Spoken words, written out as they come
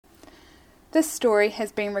This story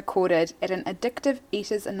has been recorded at an Addictive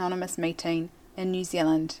Eaters Anonymous meeting in New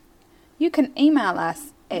Zealand. You can email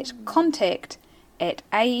us at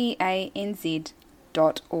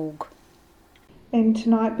contact@aeanz.org. And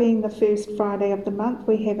tonight, being the first Friday of the month,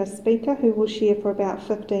 we have a speaker who will share for about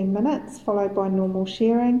 15 minutes, followed by normal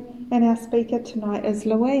sharing. And our speaker tonight is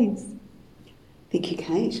Louise. Thank you,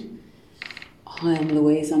 Kate. Hi, I'm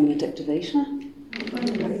Louise. I'm an addictive eater.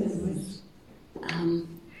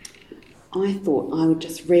 I thought I would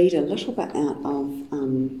just read a little bit out of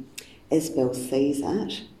As Bill Sees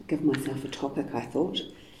It, give myself a topic, I thought,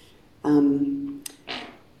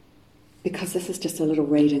 because this is just a little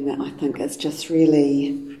reading that I think is just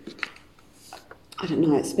really, I don't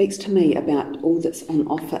know, it speaks to me about all that's on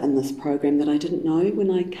offer in this program that I didn't know when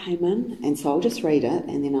I came in, and so I'll just read it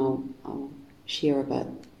and then I'll share a bit.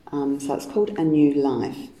 So it's called A New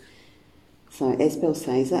Life. So As Bill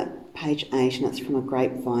Says It, page 8, and it's from a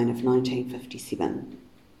grapevine of 1957.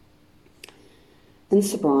 In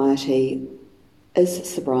sobriety, is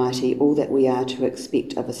sobriety all that we are to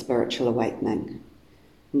expect of a spiritual awakening?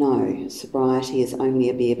 No, sobriety is only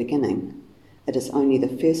a bare beginning. It is only the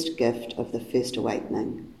first gift of the first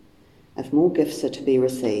awakening. If more gifts are to be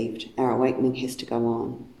received, our awakening has to go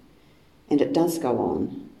on. And it does go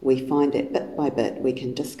on. We find that bit by bit we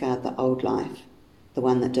can discard the old life, the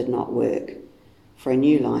one that did not work, for a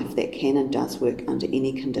new life that can and does work under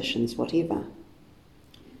any conditions whatever.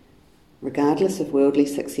 Regardless of worldly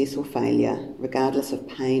success or failure, regardless of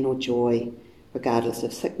pain or joy, regardless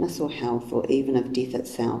of sickness or health, or even of death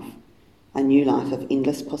itself, a new life of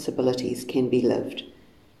endless possibilities can be lived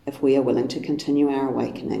if we are willing to continue our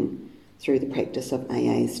awakening through the practice of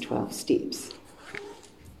AA's 12 steps.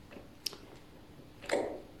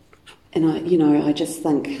 And I just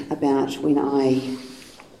think about when I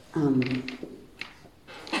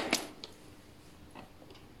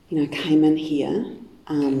came in here,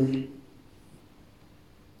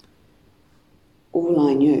 all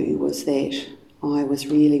I knew was that I was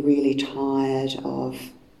really, really tired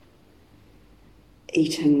of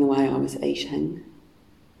eating the way I was eating,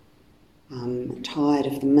 tired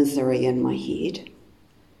of the misery in my head,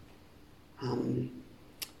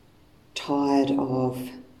 tired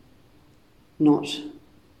of not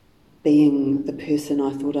being the person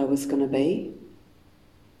I thought I was going to be.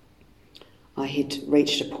 I had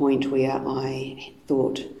reached a point where I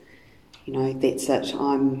thought, that's it,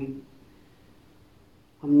 I'm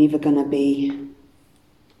never going to be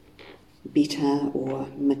better or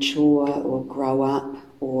mature or grow up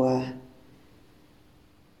or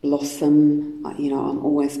blossom. I'm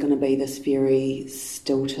always going to be this very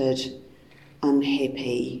stilted,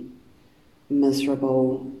 unhappy,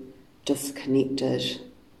 miserable, disconnected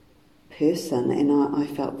person, and I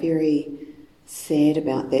felt very sad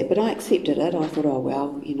about that, but I accepted it. I thought, oh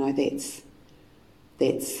well,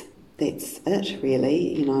 that's it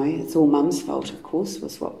really, it's all Mum's fault, of course,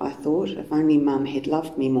 was what I thought. If only Mum had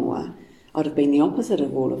loved me more, I'd have been the opposite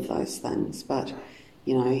of all of those things, but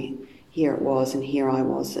here it was, and here I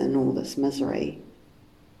was in all this misery.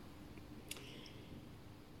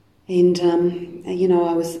 And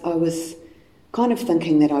I was kind of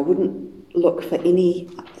thinking that I wouldn't look for any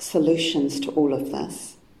solutions to all of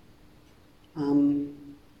this.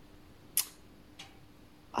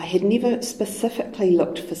 I had never specifically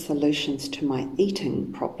looked for solutions to my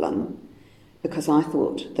eating problem because I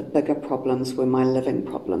thought the bigger problems were my living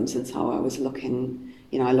problems, and so I was looking,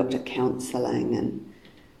 I looked at counselling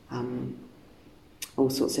and all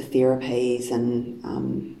sorts of therapies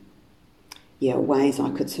and ways I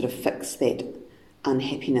could sort of fix that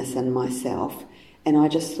unhappiness in myself. And I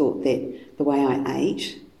just thought that the way I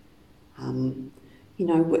ate,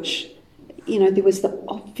 which, there was the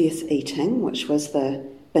obvious eating, which was the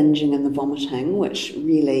binging and the vomiting, which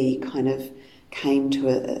really kind of came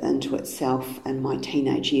into itself in my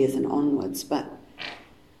teenage years and onwards. But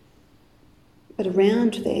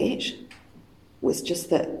around that was just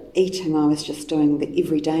the eating. I was just doing the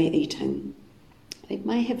everyday eating. It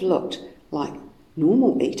may have looked like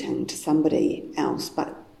normal eating to somebody else,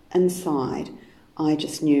 but inside I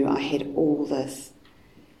just knew I had all this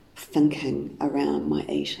thinking around my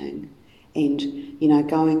eating. And,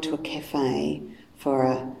 going to a cafe for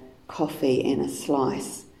a coffee and a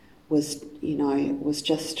slice was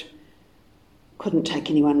just, couldn't take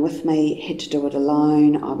anyone with me, had to do it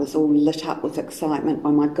alone. I was all lit up with excitement.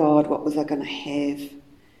 Oh my God, what was I going to have?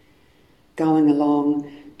 Going along,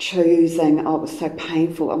 choosing, it was so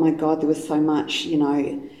painful. Oh my God, there was so much,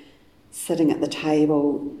 sitting at the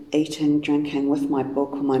table, eating, drinking with my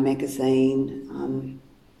book or my magazine.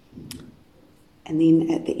 And then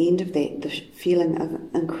at the end of that, the feeling of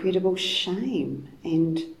incredible shame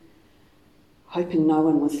and hoping no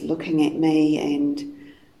one was looking at me, and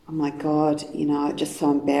oh my God, just so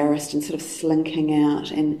embarrassed and sort of slinking out,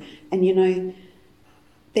 and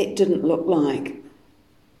that didn't look like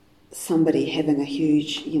somebody having a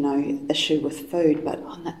huge, issue with food, but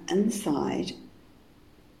on the inside,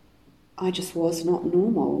 I just was not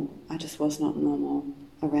normal. I just was not normal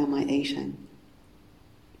around my eating.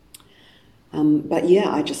 But yeah,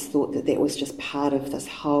 I just thought that was just part of this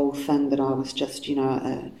whole thing, that I was just,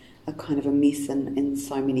 a kind of a mess in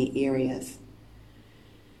so many areas.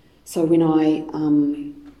 So when I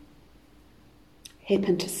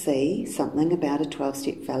happened to see something about a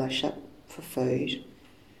 12-step fellowship for food,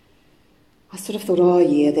 I sort of thought, oh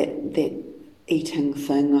yeah, that eating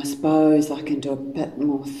thing, I suppose I can do a bit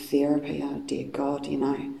more therapy. Oh dear God,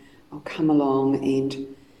 I'll come along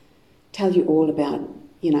and tell you all about,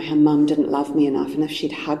 how Mum didn't love me enough, and if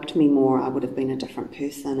she'd hugged me more, I would have been a different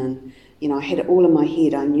person. And, I had it all in my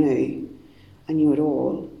head. I knew it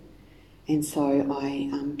all. And so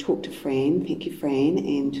I talked to Fran, thank you Fran,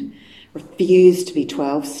 and refused to be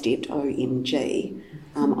 12-stepped, OMG.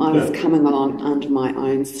 I was coming along under my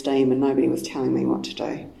own steam and nobody was telling me what to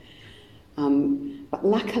do. But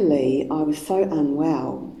luckily I was so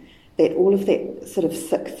unwell that all of that sort of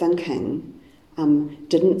sick thinking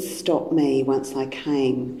didn't stop me once I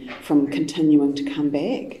came from continuing to come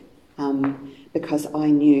back, because I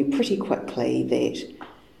knew pretty quickly that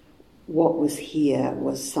what was here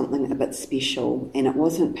was something a bit special, and it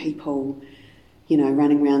wasn't people,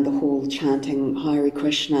 running around the hall chanting Hare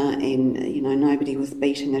Krishna, and, nobody was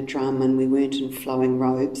beating a drum and we weren't in flowing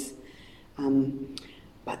robes.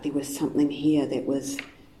 But there was something here that was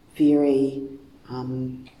very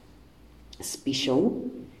special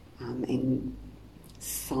and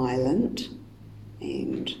silent,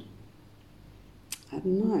 and I don't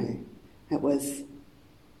know, it was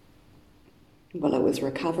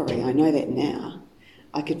recovery. I know that now.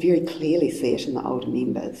 I could very clearly see it in the older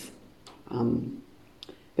members,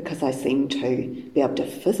 because I seemed to be able to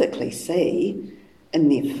physically see in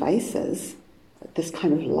their faces this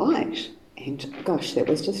kind of light, and gosh, that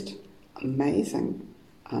was just amazing.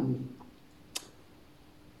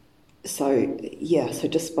 So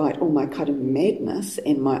despite all my kind of madness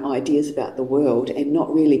and my ideas about the world, and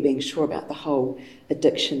not really being sure about the whole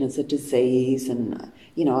addiction as a disease, and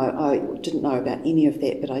I didn't know about any of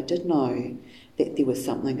that, but I did know that there was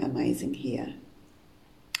something amazing here.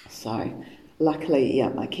 So luckily,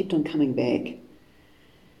 I kept on coming back.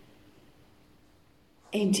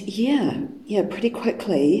 And pretty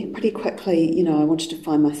quickly, I wanted to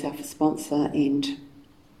find myself a sponsor, and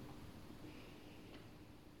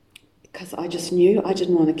because I just knew I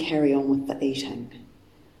didn't want to carry on with the eating.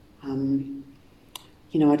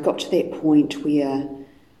 I'd got to that point where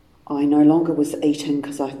I no longer was eating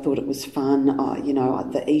because I thought it was fun.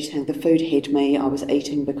 The food had me. I was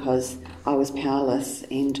eating because I was powerless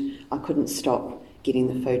and I couldn't stop getting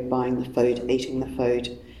the food, buying the food, eating the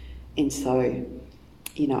food. And so,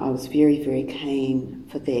 I was very, very keen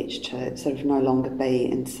for that to sort of no longer be.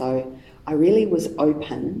 And so I really was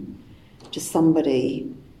open to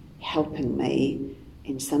somebody helping me,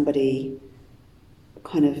 and somebody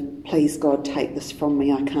kind of, please God, take this from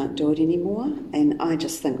me, I can't do it anymore. And I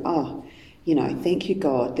just think, thank you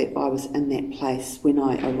God that I was in that place when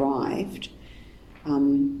I arrived,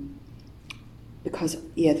 because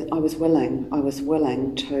I was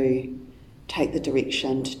willing to take the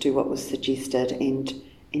direction, to do what was suggested,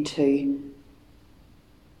 and to,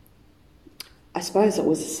 I suppose it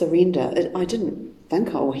was a surrender. I didn't think,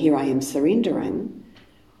 here I am surrendering,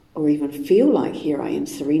 or even feel like here I am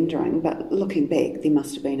surrendering, but looking back, there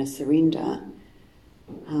must have been a surrender,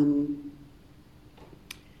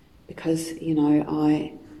 because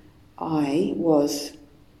I was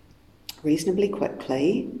reasonably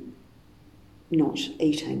quickly not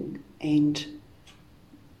eating, and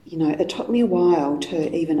it took me a while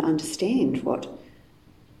to even understand what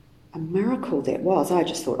a miracle that was. I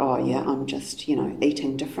just thought, I'm just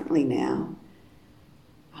eating differently now.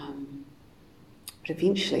 But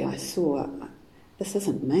eventually I saw, this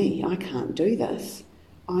isn't me. I can't do this.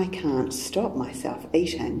 I can't stop myself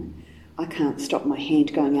eating. I can't stop my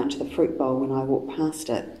hand going out to the fruit bowl when I walk past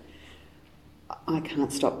it. I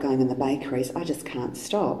can't stop going in the bakeries. I just can't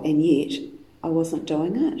stop. And yet I wasn't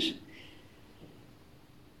doing it.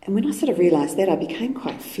 And when I sort of realised that, I became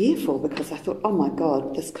quite fearful, because I thought, oh my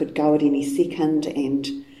God, this could go at any second,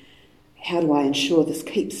 and how do I ensure this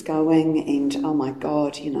keeps going? And oh my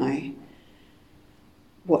God,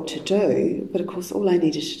 what to do. But of course all I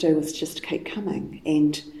needed to do was just keep coming,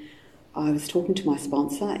 and I was talking to my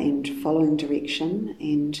sponsor and following direction,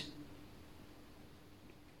 and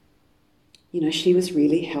she was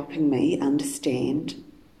really helping me understand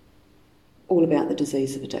all about the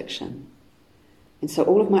disease of addiction. And so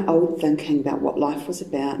all of my old thinking about what life was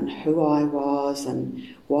about and who I was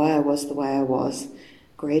and why I was the way I was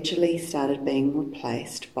gradually started being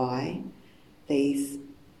replaced by these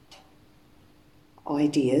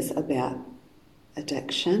ideas about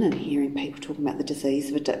addiction and hearing people talking about the disease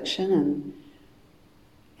of addiction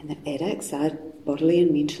and that addicts are bodily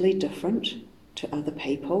and mentally different to other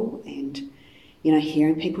people, and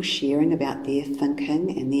hearing people sharing about their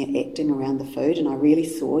thinking and their acting around the food, and I really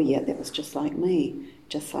saw, that was just like me.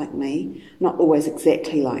 Not always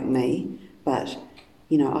exactly like me, but,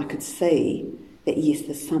 I could see that, yes,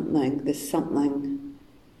 there's something in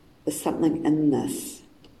this,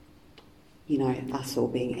 us all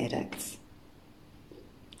being addicts.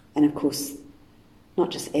 And of course, not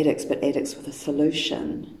just addicts, but addicts with a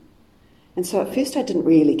solution. And so at first I didn't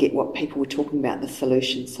really get what people were talking about, the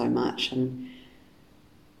solution, so much, and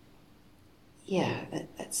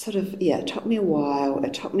it took me a while.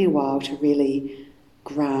 It took me a while to really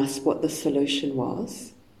grasp what the solution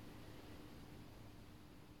was.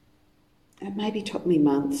 It maybe took me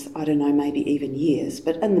months, I don't know, maybe even years,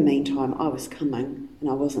 but in the meantime I was coming and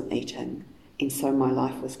I wasn't eating, and so my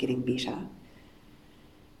life was getting better.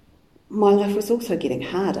 My life was also getting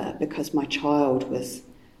harder because my child was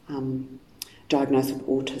diagnosed with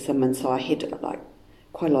autism, and so I had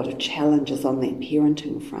quite a lot of challenges on that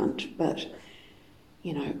parenting front, but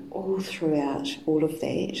all throughout all of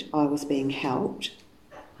that, I was being helped,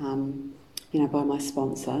 by my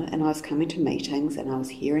sponsor, and I was coming to meetings and I was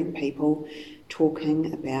hearing people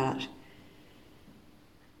talking about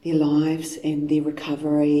their lives and their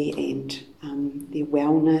recovery and their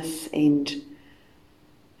wellness, and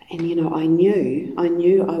I knew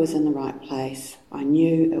I was in the right place. I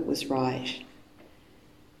knew it was right,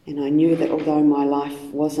 and I knew that although my life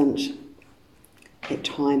wasn't at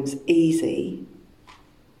times easy,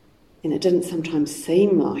 and it didn't sometimes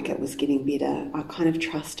seem like it was getting better, I kind of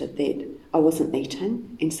trusted that I wasn't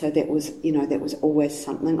eating, and so that was always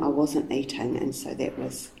something. I wasn't eating, and so that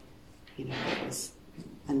was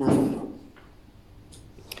enough.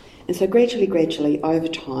 And so gradually, over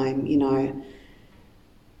time,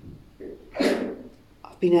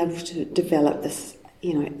 I've been able to develop this,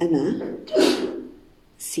 inner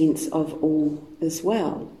sense of all is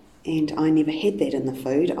well. And I never had that in the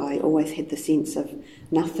food. I always had the sense of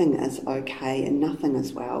nothing is okay and nothing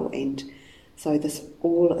is well. And so this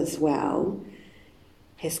all is well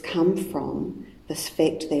has come from this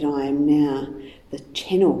fact that I am now, the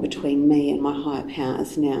channel between me and my higher power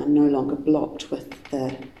is now no longer blocked with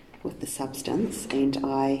the substance, and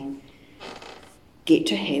I get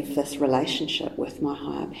to have this relationship with my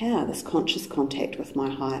higher power, this conscious contact with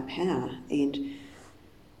my higher power. And,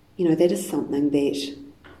 that is something that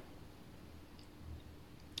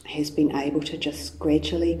has been able to just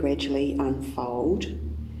gradually unfold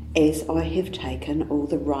as I have taken all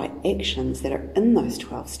the right actions that are in those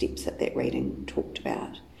 12 steps that reading talked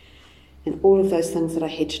about. And all of those things that I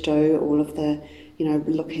had to do, all of the,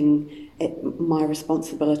 looking at my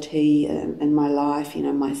responsibility in my life,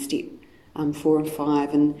 my step 4 and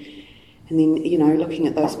 5, and then, looking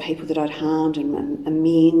at those people that I'd harmed and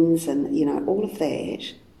amends and, all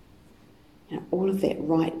of that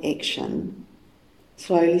right action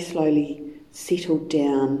slowly settled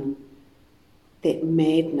down that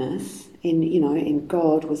madness, and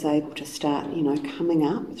God was able to start, coming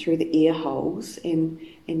up through the ear holes and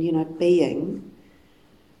being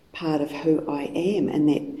part of who I am, and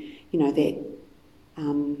that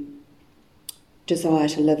desire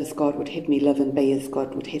to live as God would have me live and be as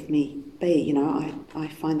God would have me be. I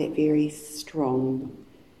find that very strong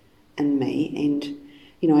in me, and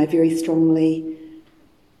I very strongly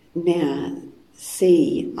now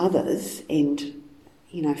see others and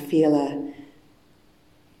feel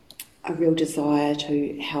a real desire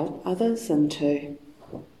to help others and to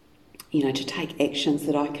take actions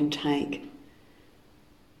that I can take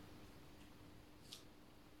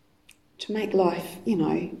to make life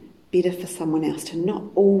better for someone else, to not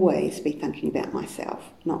always be thinking about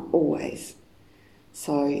myself, not always.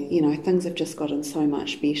 So things have just gotten so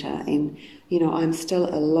much better, and I'm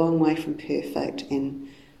still a long way from perfect, and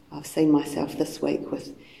I've seen myself this week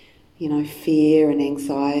with fear and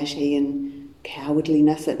anxiety and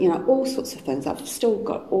cowardliness and all sorts of things. I've still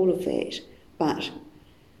got all of that, but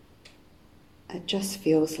it just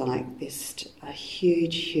feels like there's a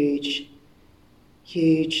huge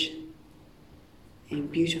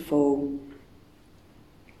and beautiful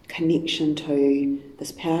connection to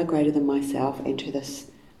this power greater than myself and to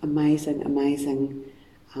this amazing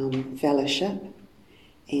fellowship.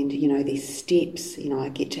 And, these steps, I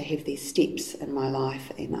get to have these steps in my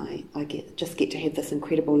life, and I get to have this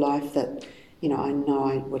incredible life that, I know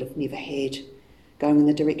I would have never had going in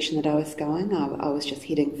the direction that I was going. I was just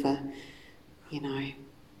heading for,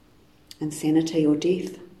 insanity or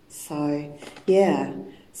death. So, yeah,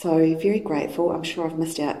 so very grateful. I'm sure I've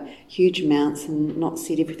missed out huge amounts and not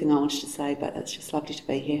said everything I wanted to say, but it's just lovely to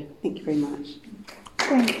be here. Thank you very much.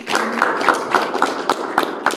 Thanks.